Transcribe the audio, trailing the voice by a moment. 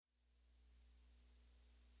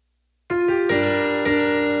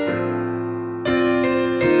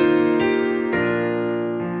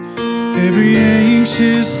Every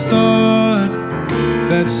anxious thought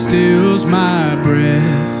that steals my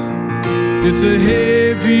breath, it's a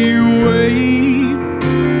heavy weight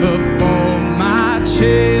upon my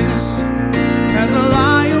chest as I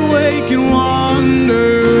lie awake and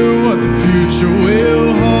wonder what the future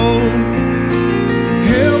will hold.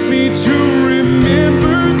 Help me to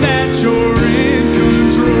remember that you're in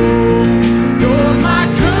control. You're my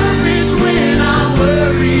courage when I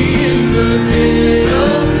worry in the dead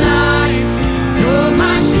of night. You're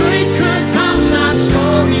my strength 'cause I'm not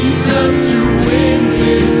strong enough to win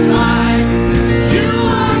this fight. You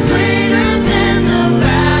are greater than the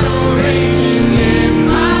battle raging in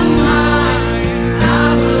my mind. I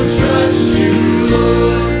will trust you,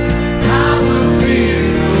 Lord. I will fear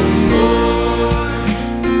no more.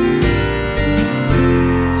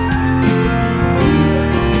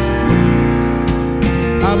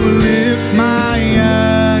 I will lift my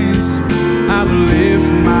eyes, I will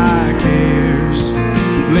lift my cares,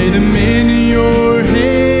 lay them in your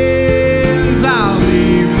hands, I'll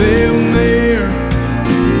leave them there.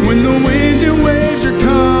 When the wind and waves are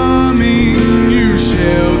coming, you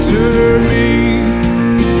shelter me.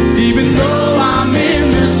 Even though I'm in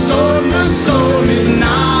the storm is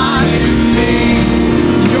not in me.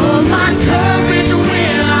 You're my courage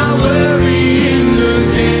when I worry in the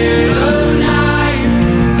dead of night.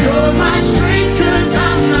 You're my strength 'cause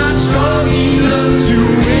I'm not strong enough to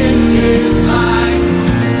win this fight.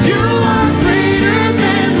 You are greater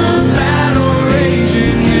than the battle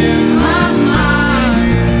raging in my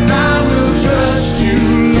mind. I will trust you,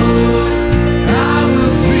 Lord. I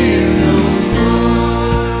will fear no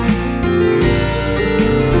more.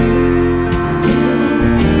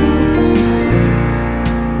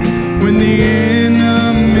 When the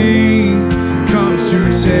enemy comes to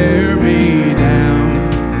tear me down,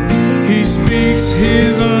 he speaks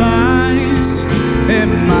his lies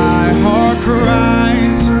and my heart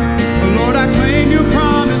cries. Lord, I claim your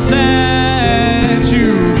promise that you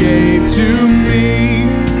gave to me.